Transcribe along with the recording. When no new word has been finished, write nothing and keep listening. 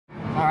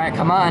Alright,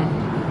 come on.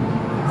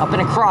 Up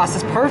and across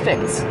is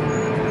perfect.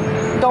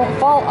 Don't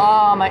fall.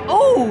 Oh my.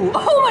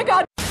 Oh my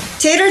god.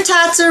 Tater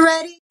tots are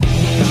ready.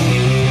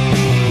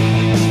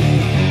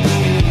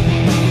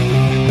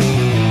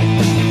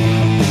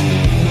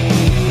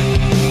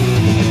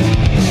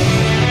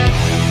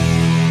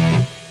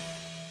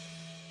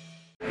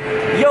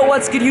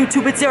 What's good,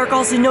 YouTube? It's Eric,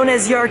 also known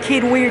as the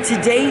Arcade Warrior.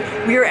 Today,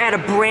 we are at a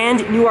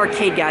brand new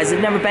arcade, guys. I've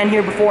never been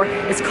here before.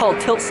 It's called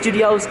Tilt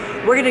Studios.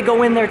 We're gonna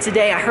go in there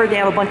today. I heard they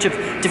have a bunch of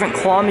different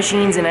claw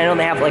machines, and I know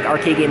they have like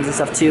arcade games and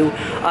stuff too.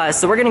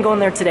 So we're gonna go in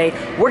there today.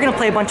 We're gonna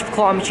play a bunch of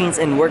claw machines,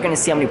 and we're gonna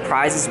see how many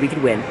prizes we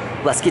could win.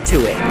 Let's get to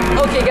it.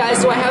 Okay,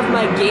 guys, so I have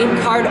my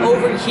game card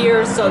over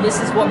here. So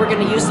this is what we're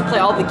gonna use to play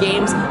all the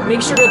games.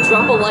 Make sure to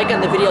drop a like on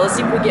the video. Let's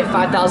see if we get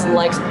 5,000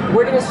 likes.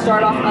 We're gonna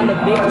start off on the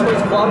big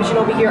toys claw machine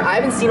over here. I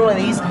haven't seen one of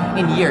these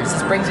in years.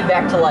 This brings me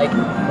back to like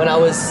when I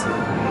was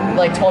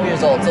like 12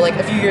 years old, so like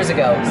a few years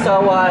ago.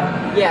 So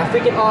yeah,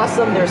 freaking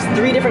awesome. There's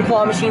 3 different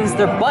claw machines.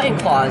 They're button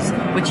claws,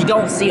 which you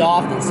don't see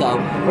often. So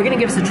we're gonna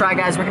give this a try,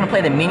 guys. We're gonna play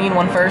the Minion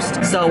one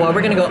first. So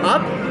we're gonna go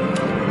up,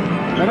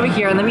 right over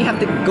here, and then we have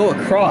to go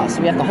across.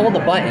 We have to hold the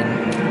button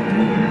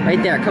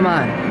right there. Come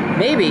on,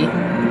 maybe.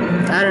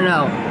 I don't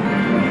know.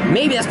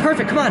 Maybe that's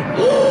perfect. Come on.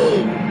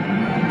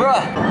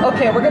 Bruh.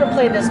 Okay, we're gonna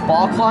play this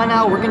ball claw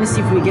now. We're gonna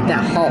see if we get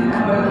that Hulk.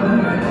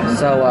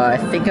 So I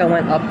think I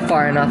went up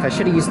far enough. I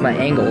should have used my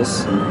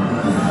angles.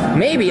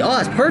 Maybe. Oh,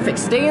 that's perfect.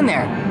 Stay in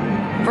there.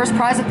 First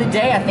prize of the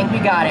day. I think we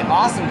got it.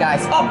 Awesome,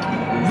 guys. Oh,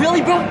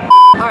 really, bro?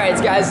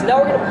 Alright, guys.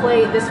 Now we're gonna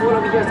play this one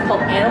over here. It's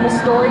called Animal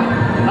Story.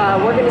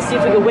 We're gonna see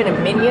if we can win a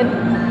Minion.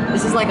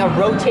 This is like a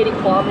rotating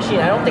claw machine.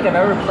 I don't think I've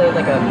ever played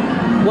like a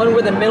one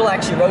where the middle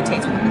actually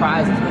rotates with the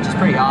prizes, which is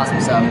pretty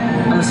awesome. So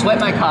I'm gonna swipe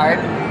my card.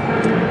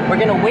 We're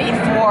gonna wait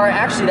for,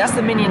 actually that's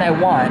the Minion I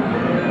want,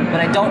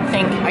 but I don't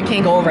think, I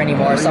can't go over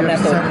anymore, so I'm gonna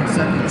have to, 7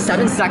 seconds.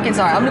 7 seconds?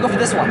 Alright, I'm gonna go for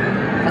this one.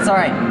 That's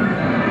alright.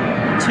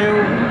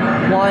 2,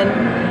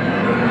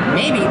 1,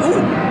 maybe, ooh,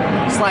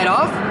 slide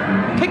off,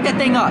 pick that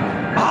thing up.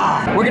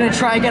 Ah, we're gonna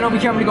try again over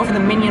here. I'm gonna go for the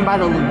Minion by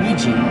the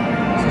Luigi.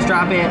 So let's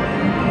drop it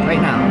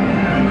right now.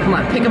 Come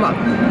on, pick him up.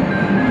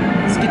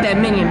 Let's get that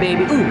Minion,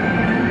 baby, ooh.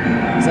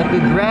 Is that a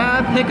good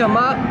grab? Pick him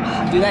up.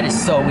 Oh, dude, that is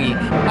so weak.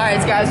 Alright,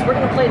 guys, we're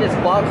gonna play this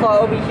ball claw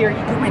over here. You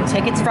can win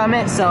tickets from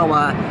it, so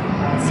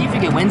let's see if we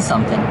can win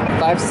something.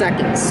 5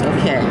 seconds,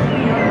 okay.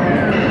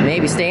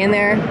 Maybe stay in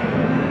there.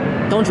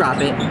 Don't drop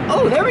it.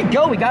 Oh, there we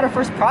go, we got our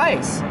first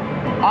prize.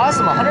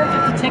 Awesome,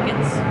 150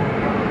 tickets.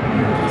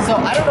 So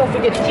I don't know if we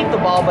get to keep the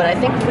ball, but I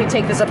think if we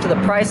take this up to the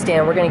prize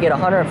stand, we're gonna get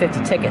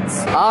 150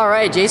 tickets.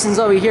 Alright, Jason's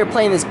over here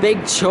playing this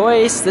big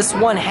choice. This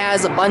one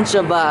has a bunch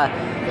of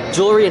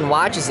jewelry and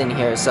watches in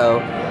here, so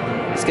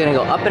he's gonna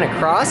go up and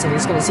across, and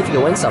he's gonna see if he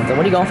can win something.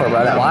 What are you going for,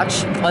 bro? That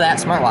watch? Oh, that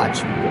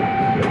smartwatch.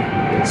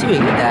 Let's see if we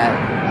can get that.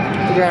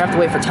 I think we're gonna have to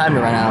wait for time to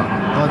run out.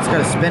 Oh, it's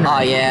got a spinner. Oh,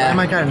 yeah. I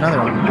might got another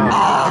one.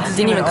 Oh,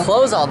 didn't even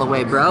close all the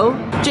way, bro.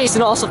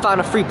 Jason also found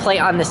a free play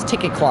on this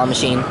ticket claw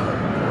machine.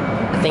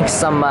 I think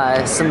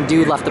some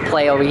dude left the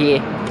play over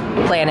here.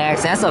 Play an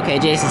accident. That's okay,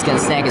 Jason's gonna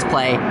snag his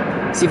play.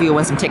 See if he can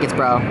win some tickets,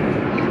 bro.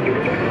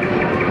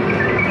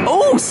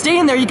 Oh, stay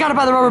in there. You got it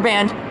by the rubber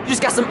band. You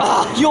just got some,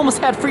 you almost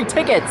had free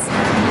tickets.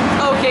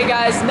 Okay,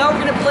 guys, now we're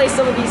gonna play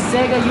some of these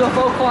Sega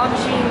UFO claw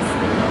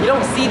machines. You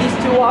don't see these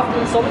too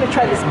often, so I'm gonna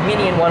try this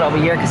Minion one over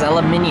here because I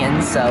love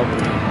Minions, so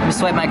let me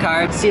swipe my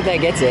card, see if that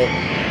gets it.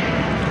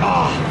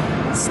 Oh,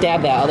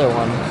 stab that other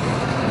one.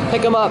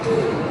 Pick him up.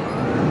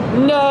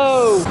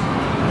 No!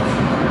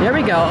 There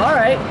we go, all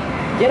right.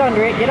 Get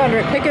under it,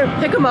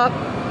 pick him up.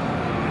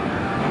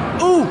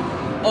 Ooh!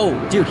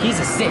 Oh, dude, he's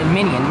a sitting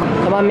Minion.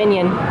 Come on,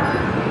 Minion.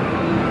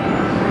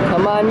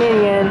 Come on,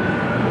 Minion.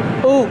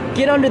 Ooh,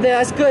 get under there.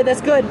 That's good.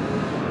 That's good.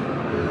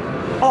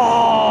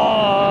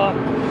 Oh.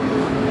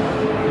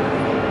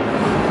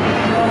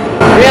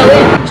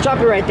 Really? Just drop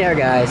it right there,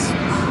 guys.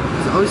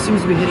 It always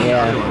seems to be hitting.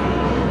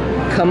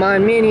 Yeah. Come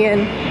on,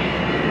 Minion.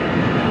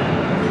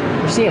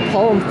 You're seeing it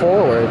pull him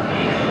forward.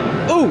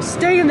 Ooh,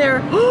 stay in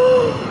there.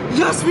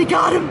 Yes, we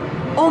got him.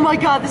 Oh my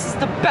god, this is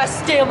the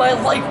best day of my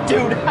life,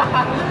 dude.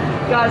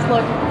 Guys,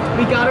 look.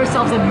 We got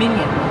ourselves a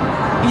Minion.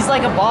 He's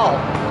like a ball.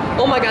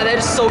 Oh my god, that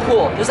is so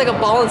cool. There's like a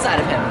ball inside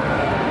of him.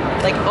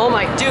 Like, oh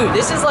my, dude,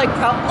 this is like,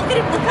 look at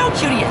him, look how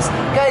cute he is.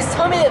 Guys,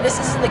 tell me that this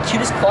isn't the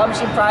cutest claw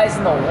machine prize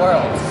in the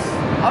world.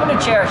 I'm gonna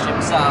cherish him,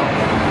 so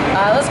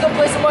let's go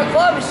play some more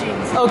claw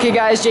machines. Okay,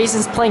 guys,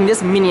 Jason's playing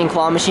this Minion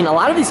claw machine. A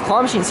lot of these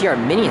claw machines here are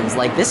Minions.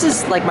 Like, this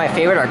is like my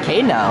favorite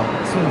arcade now.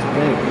 This one's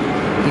big.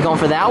 You going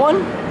for that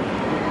one?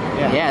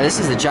 Yeah. Yeah, this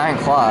is the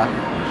giant claw.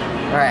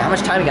 All right, how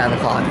much time you got on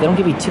the clock? They don't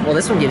give you well,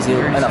 this one gives you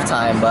enough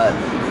time, but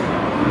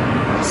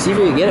see if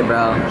you can get it,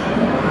 bro.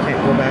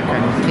 Can't go back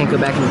any. Can't go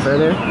back any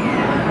further?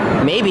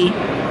 Maybe.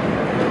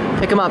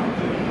 Pick him up.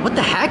 What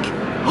the heck?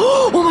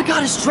 Oh my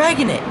god, it's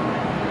dragging it.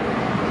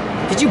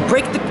 Did you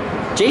break the...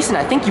 Jason,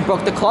 I think you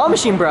broke the claw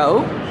machine,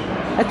 bro.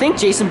 I think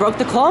Jason broke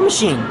the claw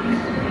machine.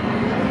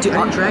 Dude,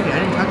 I didn't drag it, I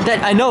didn't touch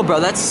it. I know, bro,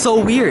 that's so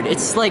weird.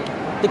 It's like,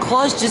 the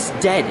claw's just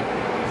dead.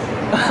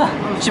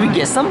 Should we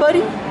get somebody?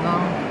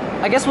 No.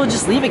 I guess we'll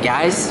just leave it,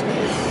 guys.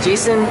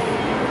 Jason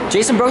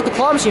Jason broke the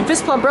claw machine.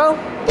 Fist pump, bro.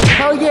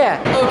 Hell yeah.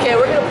 Okay,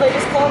 we're gonna play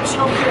this claw machine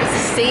over here. It's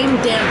the same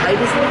damn height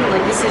as me.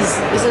 Like this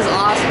is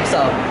awesome.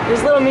 So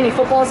there's little mini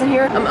footballs in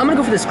here. I'm gonna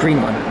go for this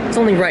green one. It's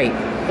only right.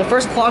 The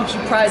first claw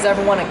machine prize I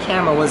ever won on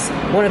camera was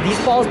one of these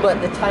balls, but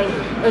the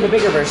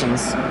bigger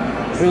versions.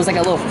 It was like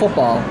a little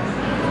football,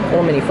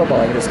 little mini football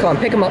like this. Come on,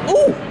 pick them up.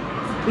 Ooh,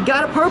 we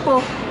got a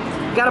purple.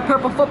 We got a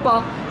purple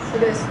football.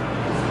 Look at this.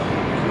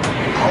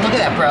 Oh, look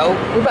at that, bro.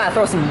 We're about to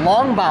throw some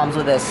long bombs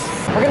with this.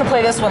 We're gonna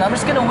play this one. I'm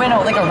just gonna win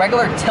like a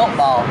regular tilt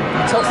ball,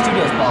 Tilt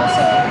Studios ball.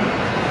 So,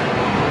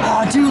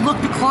 oh, dude,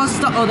 look, the claw's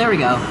stuck. Oh, there we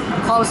go.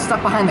 The claw was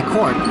stuck behind the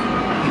cord.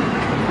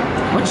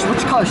 Which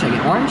color should I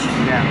get? Orange?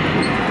 Yeah.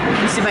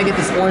 Let me see if I get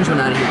this orange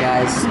one out of here,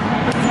 guys.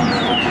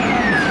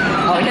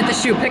 Oh, we hit the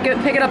shoe. Pick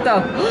it up,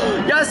 though.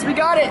 Yes, we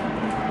got it.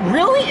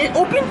 Really? It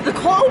opened. The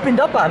claw opened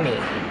up on me.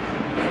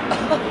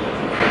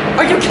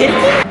 Are you kidding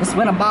me? Let's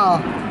win a ball.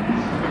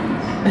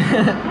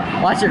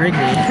 Watch it rig me.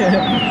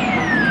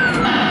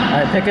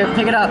 Alright, pick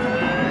it up.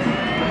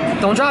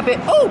 Don't drop it.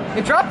 Oh,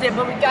 it dropped it,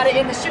 but we got it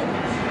in the shoe.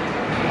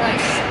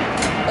 Nice.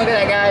 Look at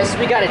that, guys.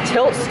 We got a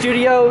Tilt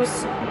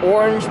Studios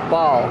orange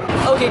ball.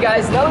 Okay,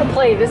 guys, now I'm gonna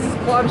play. This is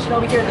claw machine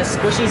over here. The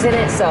squishies in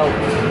it, so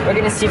we're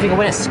gonna see if we can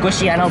win a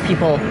squishy. I know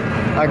people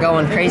are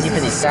going crazy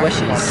for these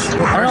squishies.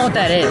 I don't know what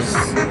that is.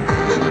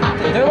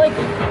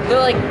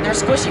 They're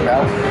squishy,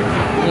 bro.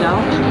 You know?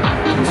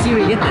 Let's see if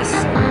we get this.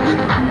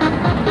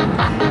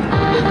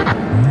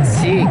 Let's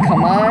see,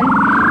 come on.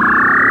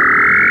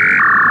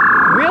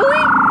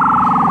 Really?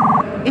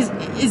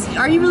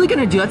 Are you really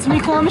gonna do that to me,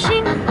 claw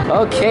machine?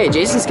 Okay,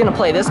 Jason's gonna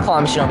play this claw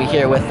machine over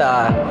here with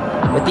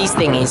these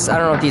thingies. I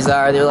don't know what these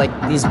are. They're like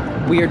these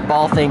weird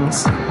ball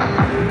things.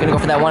 I'm gonna go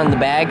for that one in the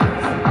bag.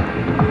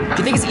 Do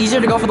you think it's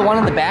easier to go for the one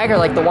in the bag or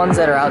like the ones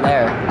that are out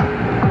there?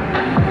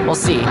 We'll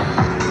see.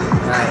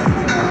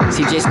 Alright.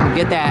 See if Jason can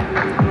get that.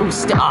 Ooh,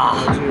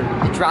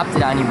 it dropped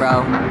it on you,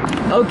 bro.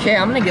 Okay,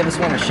 I'm gonna give this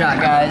one a shot,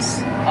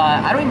 guys.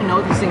 I don't even know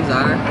what these things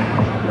are.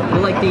 They're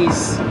like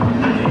these,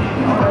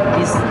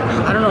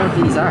 I don't know what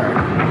these are. I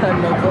have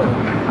no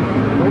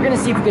clue. We're gonna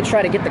see if we could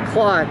try to get the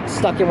claw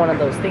stuck in one of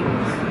those things.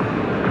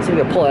 See if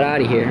we can pull it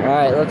out of here.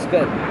 Alright, looks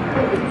good.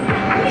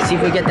 See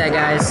if we get that,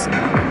 guys.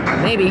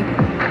 Maybe.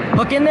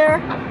 Look in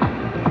there.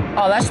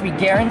 Oh, that should be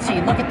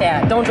guaranteed. Look at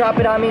that. Don't drop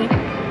it on me.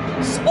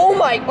 Oh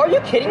my, are you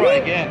kidding me?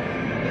 Again.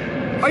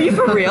 Are you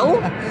for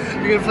real?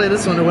 You're gonna play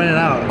this one to win it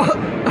out.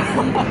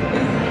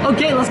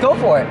 Okay, let's go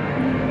for it.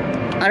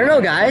 I don't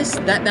know, guys.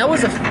 That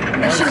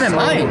should have been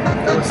mine.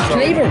 Can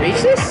I even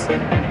reach this?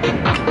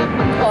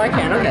 Oh, I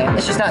can. Okay.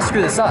 Let's just not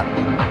screw this up.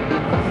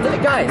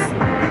 Guys,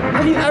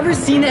 have you ever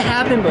seen it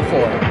happen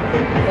before?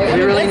 Like,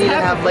 You really need to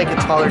have like a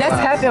taller That's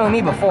class. happened with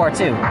me before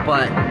too,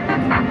 but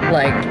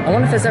like, I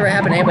wonder if this ever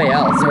happened to anybody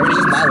else, or if it's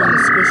just my luck.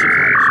 Squishy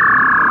claw machine.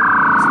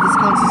 So this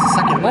counts as a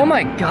second win. Oh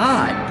my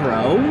god,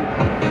 bro.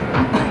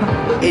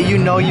 You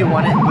know you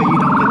won it, but you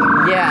don't get the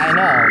prize. Yeah, I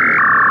know.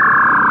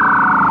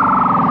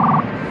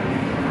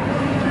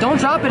 Don't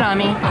drop it on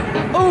me.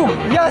 Oh,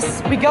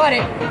 yes, we got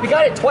it. We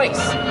got it twice.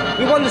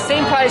 We won the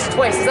same prize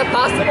twice. Is that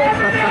possible?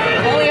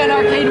 Only on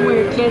Arcade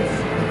Weird, kids.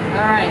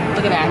 All right,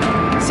 look at that.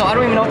 So I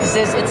don't even know what this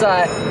is. It's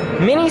a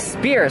mini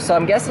spear. So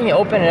I'm guessing you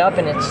open it up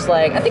and it's just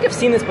like, I think I've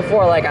seen this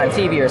before like on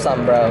TV or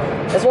something, bro.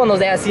 It's one of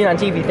those I've seen on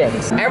TV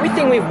things.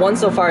 Everything we've won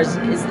so far is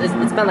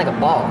it's been like a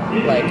ball.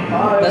 Like,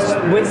 let's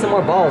win some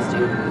more balls,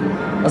 dude.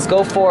 Let's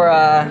go for,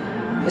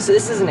 this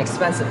is an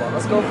expensive one.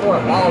 Let's go for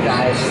a ball,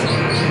 guys.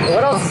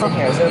 What else is in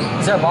here? Is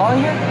there a ball in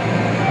here?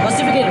 Let's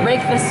see if we can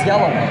rake this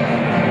yellow one.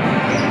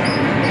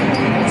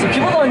 So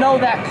people don't know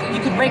that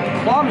you could rake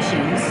claw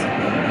machines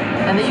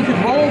and that you could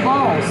roll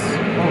balls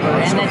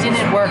over, and that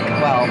didn't work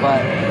well,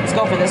 but let's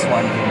go for this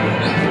one.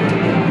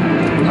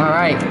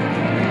 Alright.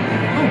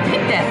 Oh,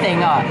 pick that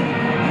thing up.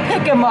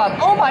 Pick him up.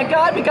 Oh my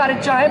god, we got a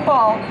giant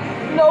ball.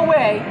 No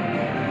way.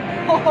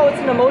 Oh,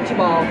 it's an emoji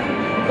ball.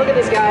 Look at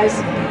this, guys.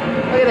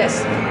 Look at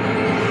this.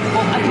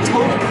 Oh, I can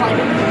totally climb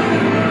it.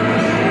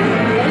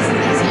 That is an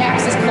easy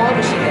access claw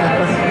machine,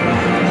 guys.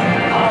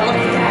 Oh,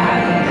 look at that.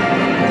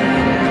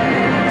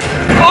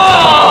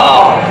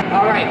 Oh!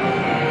 Alright.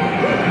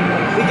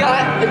 We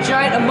got a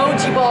giant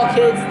emoji ball,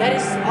 kids. That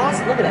is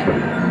awesome. Look at that.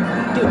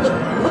 Dude,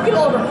 look at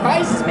all of our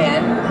prizes,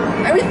 man.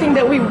 Everything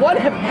that we won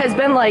has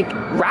been like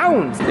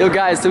rounds. Yo,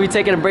 guys, so we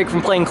taking a break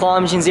from playing claw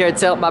machines here at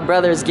Tilt. My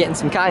brother is getting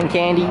some cotton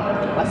candy.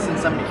 Less than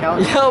 70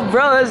 calories. Yo,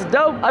 bro, that's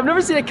dope. I've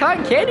never seen a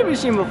cotton candy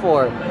machine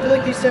before. I feel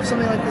like they used to have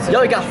something like this.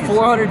 Yo, you got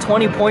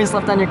 420 points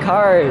left on your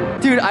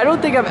card. Dude, I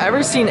don't think I've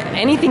ever seen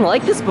anything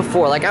like this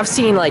before. Like, I've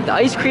seen like the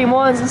ice cream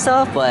ones and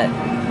stuff, but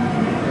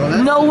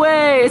no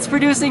way, it's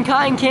producing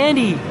cotton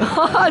candy.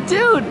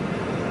 Dude.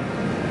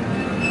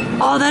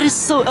 Oh, that is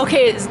so,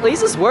 okay, at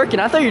least it's working.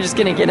 I thought you were just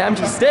gonna get an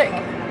empty stick.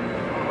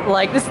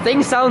 Like, this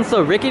thing sounds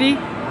so rickety.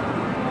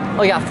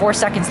 Oh, you got 4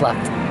 seconds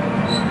left.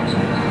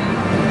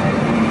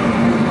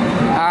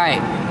 All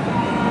right.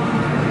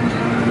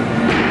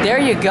 There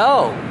you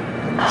go.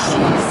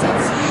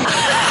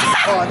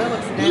 Oh, that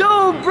looks nasty.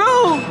 Yo,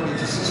 bro,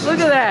 look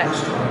at that.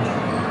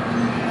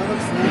 That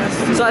looks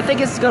nasty. So I think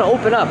it's gonna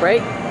open up,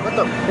 right? What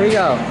the? Here you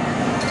go.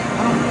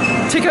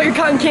 Take out your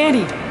cotton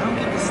candy. I don't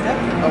get the step.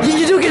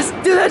 You do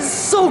get, dude, that's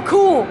so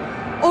cool.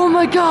 Oh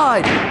my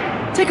God.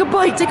 Take a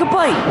bite, take a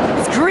bite.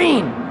 It's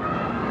green.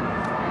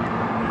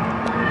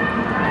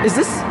 Is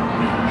this?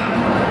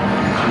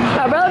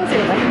 Nah, bro, let me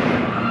take a bite.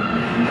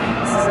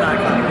 This is not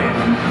cotton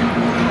candy.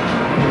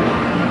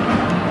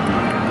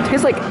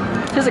 Tastes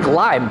like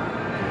lime.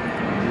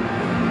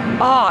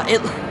 Ah,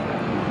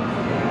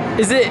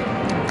 is it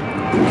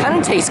kind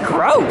of tastes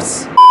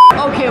gross.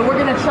 Okay, we're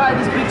gonna try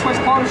this Big Toys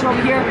claw machine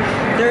over here.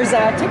 There's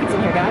tickets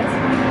in here, guys.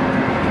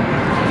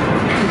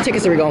 What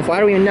tickets are we going for? I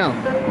don't even know.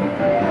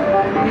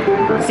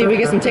 Let's see if we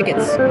get some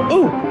tickets.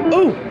 Ooh,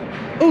 ooh,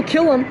 ooh,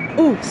 kill him.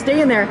 Ooh,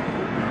 stay in there.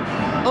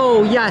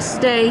 Oh, yes,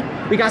 stay.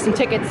 We got some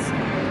tickets.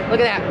 Look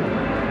at that.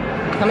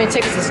 How many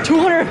tickets is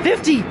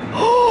 250?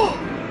 Oh,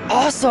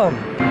 awesome.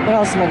 What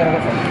else am I gonna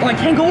go for? Oh, I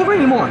can't go over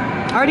anymore.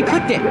 I already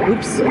clicked it.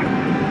 Oops.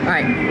 All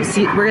right, we're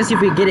gonna see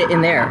if we can get it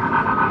in there.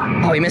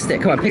 Oh, we missed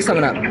it. Come on, pick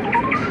something up.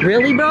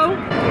 Really, bro?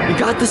 You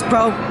got this,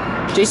 bro.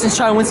 Jason's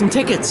trying to win some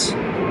tickets.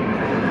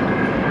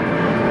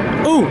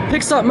 Ooh,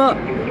 pick something up.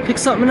 Pick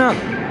something up.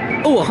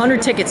 Ooh,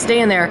 100 tickets. Stay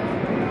in there.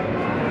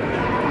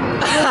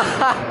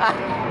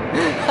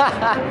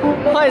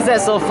 Why is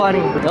that so funny?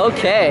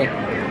 Okay.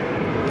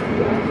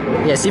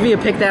 Yeah, see if you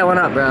can pick that one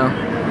up, bro.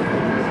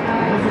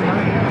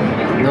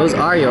 Those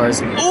are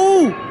yours.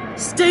 Ooh!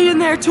 Stay in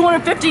there,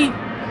 250!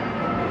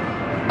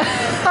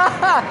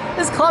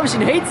 This claw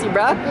machine hates you,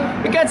 bro.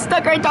 You got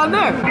stuck right down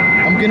there.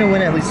 I'm gonna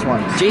win at least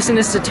once. Jason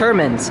is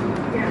determined.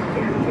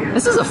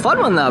 This is a fun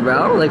one though,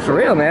 bro. Like, for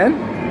real, man.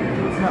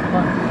 It's not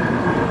fun.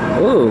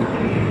 Ooh.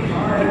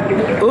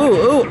 Ooh,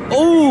 ooh,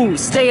 ooh!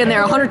 Stay in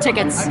there, 100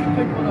 tickets.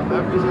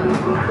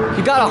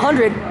 You got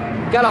 100.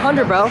 You got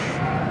 100, bro.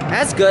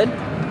 That's good.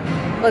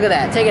 Look at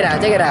that. Take it out,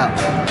 take it out.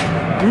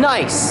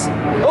 Nice.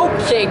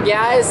 Okay,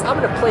 guys, I'm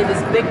gonna play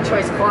this Big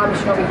Choice claw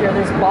machine over here.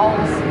 There's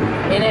balls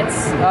in it,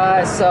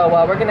 so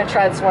we're gonna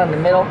try this one in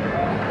the middle.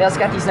 They also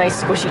got these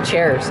nice squishy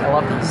chairs. I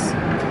love these.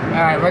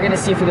 All right, we're gonna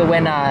see if we can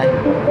win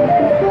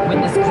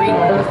this green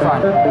one in the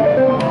front.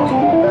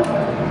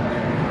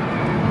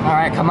 All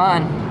right, come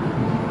on.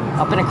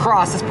 Up and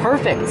across is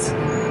perfect.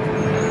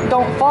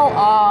 Don't fall.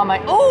 Oh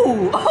my!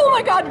 Oh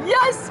my God!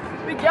 Yes,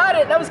 we got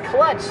it. That was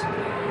clutch.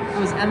 It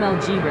was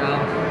MLG, bro.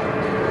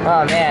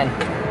 Oh man.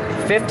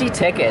 50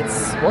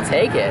 tickets. We'll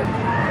take it.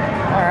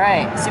 All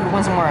right, let's see if we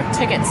win some more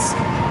tickets.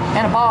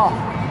 And a ball.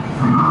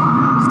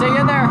 Stay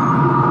in there.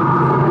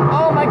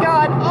 Oh my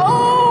God.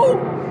 Oh!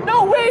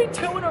 No way,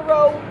 2 in a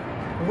row.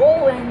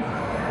 Rolling.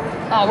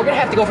 Oh, we're gonna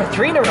have to go for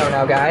 3 in a row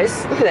now,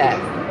 guys. Look at that.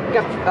 We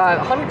got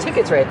 100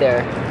 tickets right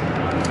there.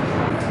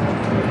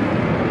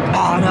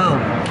 Oh no.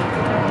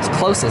 It's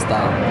closest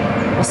though.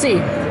 We'll see.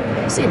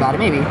 We'll see about it,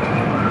 maybe.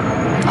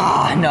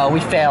 Ah, no, we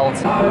failed.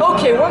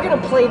 Okay, we're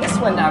gonna play this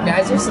one now,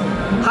 guys. There's some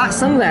hot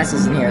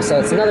sunglasses in here, so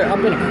it's another up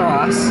and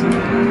across.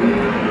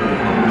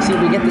 See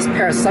if we get this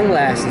pair of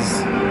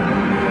sunglasses.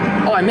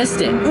 Oh, I missed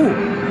it. Ooh,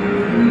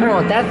 I don't know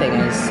what that thing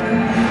is.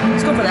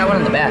 Let's go for that one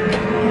in the back.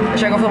 Or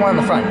should I go for the one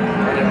in the front?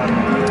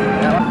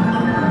 That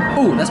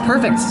one? Ooh, that's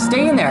perfect.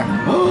 Stay in there.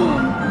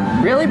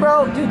 Really,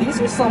 bro? Dude, these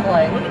are some,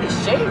 like, look at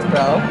these shades,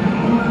 bro.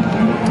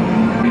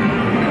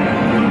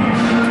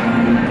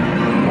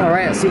 All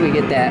right, let's see if we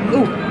get that.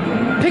 Ooh.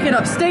 Pick it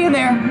up, stay in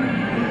there.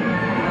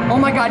 Oh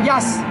my God,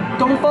 yes.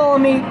 Don't follow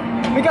me.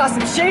 We got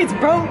some shades,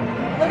 bro.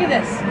 Look at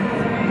this.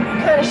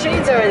 What kind of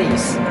shades are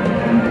these?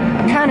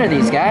 What kind are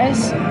these,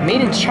 guys?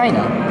 Made in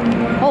China.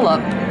 Hold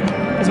up.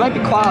 This might be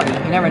quality,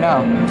 you never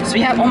know. So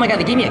we have, oh my God,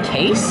 they gave me a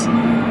case?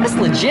 That's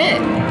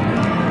legit.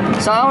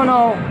 So I don't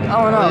know,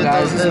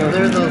 guys.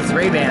 There's those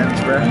Ray-Bans,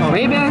 bro.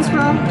 Ray-Bans,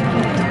 bro?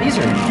 These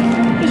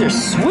are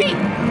sweet.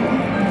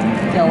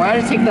 Yo, I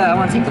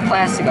want to take the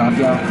plastic off,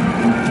 yo.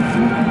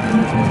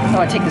 I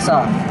want to take this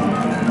off.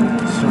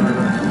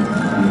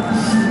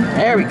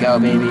 There we go,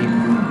 baby.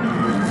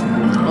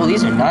 Oh,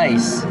 these are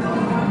nice.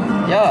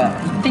 Yeah,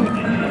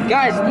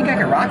 guys, you think I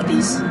can rock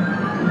these?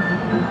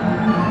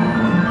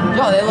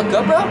 Yo, they look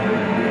good, bro?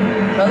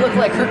 Do I look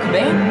like Kurt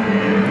Cobain?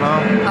 No.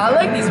 I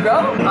like these,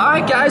 bro.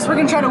 Alright, guys, we're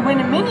gonna try to win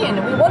a Minion.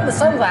 We won the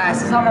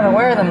sunglasses, I'm gonna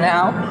wear them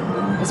now.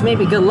 This may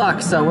be good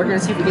luck, so we're gonna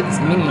see if we get this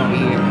Minion over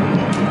here.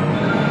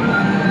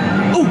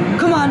 Oh,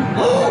 come on.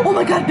 Oh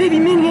my God, baby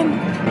Minion.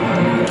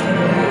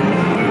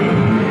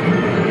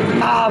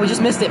 Ah, we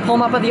just missed it. Pull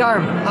him up by the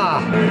arm.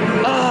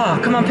 Ah,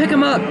 come on, pick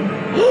him up.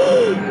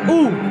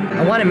 Ooh,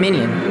 I want a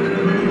Minion.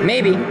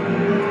 Maybe.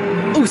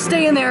 Ooh,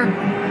 stay in there.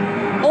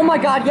 Oh my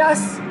God,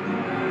 yes.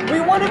 We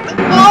won it.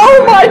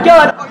 Oh my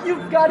God. Oh,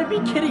 you've got to be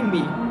kidding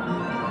me.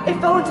 It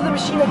fell into the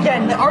machine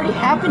again. That already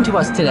happened to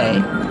us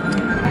today.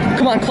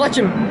 Come on, clutch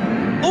him.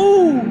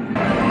 Ooh.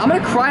 I'm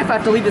gonna cry if I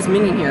have to leave this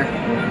Minion here.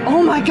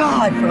 Oh my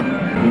God, bro.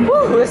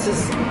 Woo, this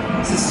is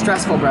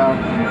stressful, bro.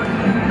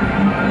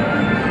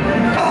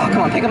 Oh,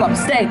 come on, pick him up.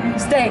 Stay.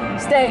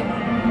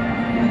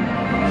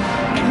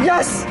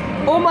 Yes.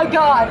 Oh my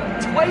God.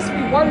 Twice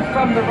we won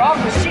from the wrong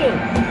machine.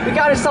 We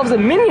got ourselves a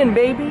Minion,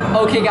 baby.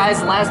 Okay,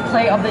 guys, last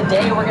play of the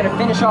day. We're gonna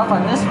finish off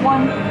on this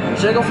one.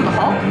 Should I go for the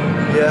Hulk?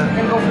 Yeah. I'm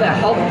gonna go for that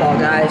Hulk ball,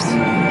 guys.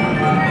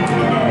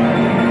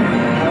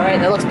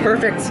 looks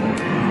perfect.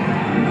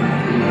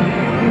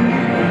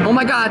 Oh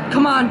my god,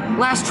 come on.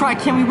 Last try,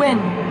 can we win?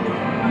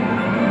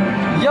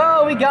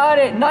 Yo, we got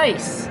it.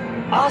 Nice.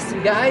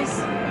 Awesome, guys.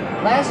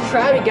 Last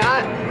try, we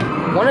got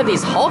one of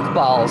these Hulk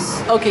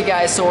balls. Okay,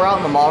 guys, so we're out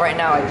in the mall right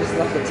now. I just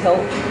left the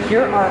tilt.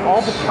 Here are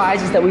all the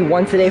prizes that we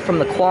won today from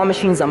the claw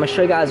machines. I'm gonna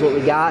show you guys what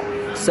we got.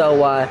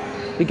 So,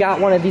 we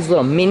got one of these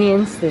little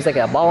minions. There's like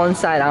a ball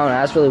inside. I don't know,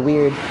 that's really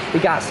weird. We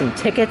got some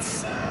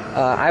tickets.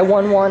 I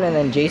won one, and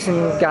then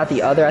Jason got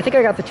the other. I think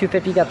I got the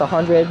 250, got the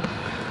 100.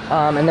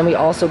 And then we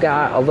also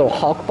got a little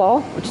Hulk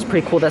ball, which is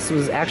pretty cool. This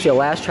was actually a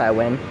last try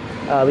win.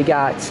 We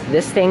got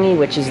this thingy,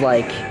 which is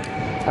like,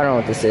 I don't know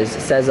what this is.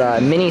 It says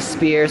mini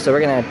spear, so we're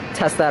gonna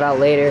test that out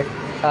later.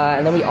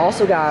 And then we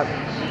also got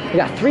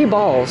 3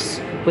 balls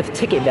with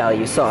ticket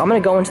value. So I'm gonna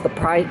go into the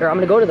prize, or I'm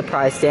gonna go to the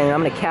prize stand, and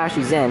I'm gonna cash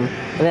these in,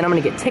 and then I'm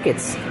gonna get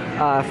tickets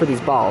for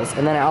these balls.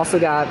 And then I also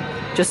got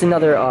just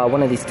another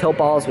one of these tilt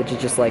balls, which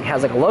is just like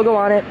has like a logo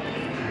on it.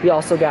 We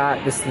also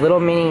got this little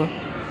mini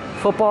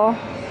football.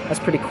 That's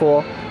pretty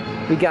cool.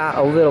 We got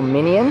a little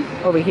minion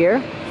over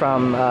here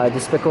from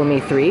Despicable Me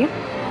 3.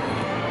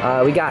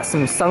 We got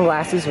some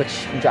sunglasses,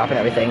 which I'm dropping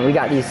everything. We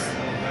got these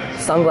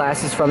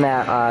sunglasses from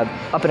that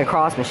up and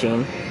across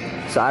machine.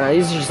 So I don't know,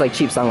 these are just like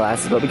cheap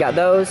sunglasses, but we got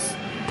those.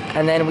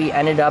 And then we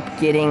ended up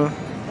getting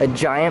a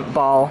giant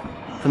ball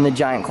from the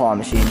giant claw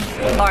machine.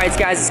 Alright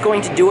guys, it's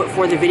going to do it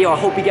for the video. I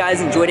hope you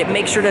guys enjoyed it.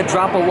 Make sure to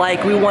drop a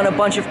like. We won a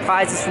bunch of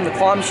prizes from the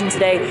claw machine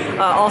today.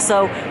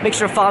 Also, make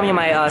sure to follow me on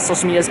my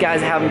social medias,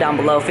 guys. I have them down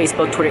below.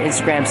 Facebook, Twitter,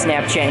 Instagram,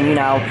 Snapchat, and you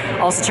know.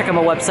 Also check out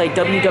my website,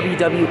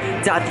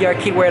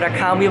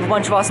 www.thearcadeware.com. We have a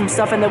bunch of awesome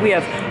stuff in there. We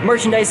have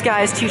merchandise,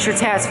 guys, t-shirts,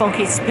 hats, phone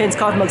cases, pins,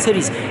 coffee mugs,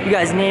 hoodies. You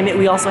guys name it.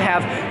 We also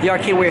have the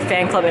Arcadeware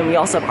fan club, and we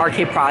also have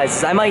arcade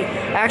prizes. I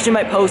actually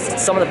might post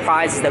some of the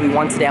prizes that we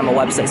won today on my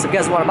website. So if you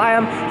guys want to buy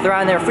them, they're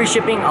on there, free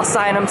shipping. I'll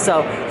sign them,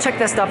 so check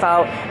that stuff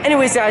out.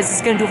 Anyways, guys, this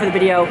is gonna do it for the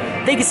video.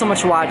 Thank you so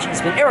much for watching. It's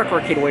been Eric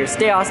Arcadeware.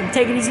 Stay awesome,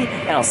 take it easy,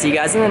 and I'll see you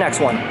guys in the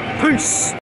next one. Peace!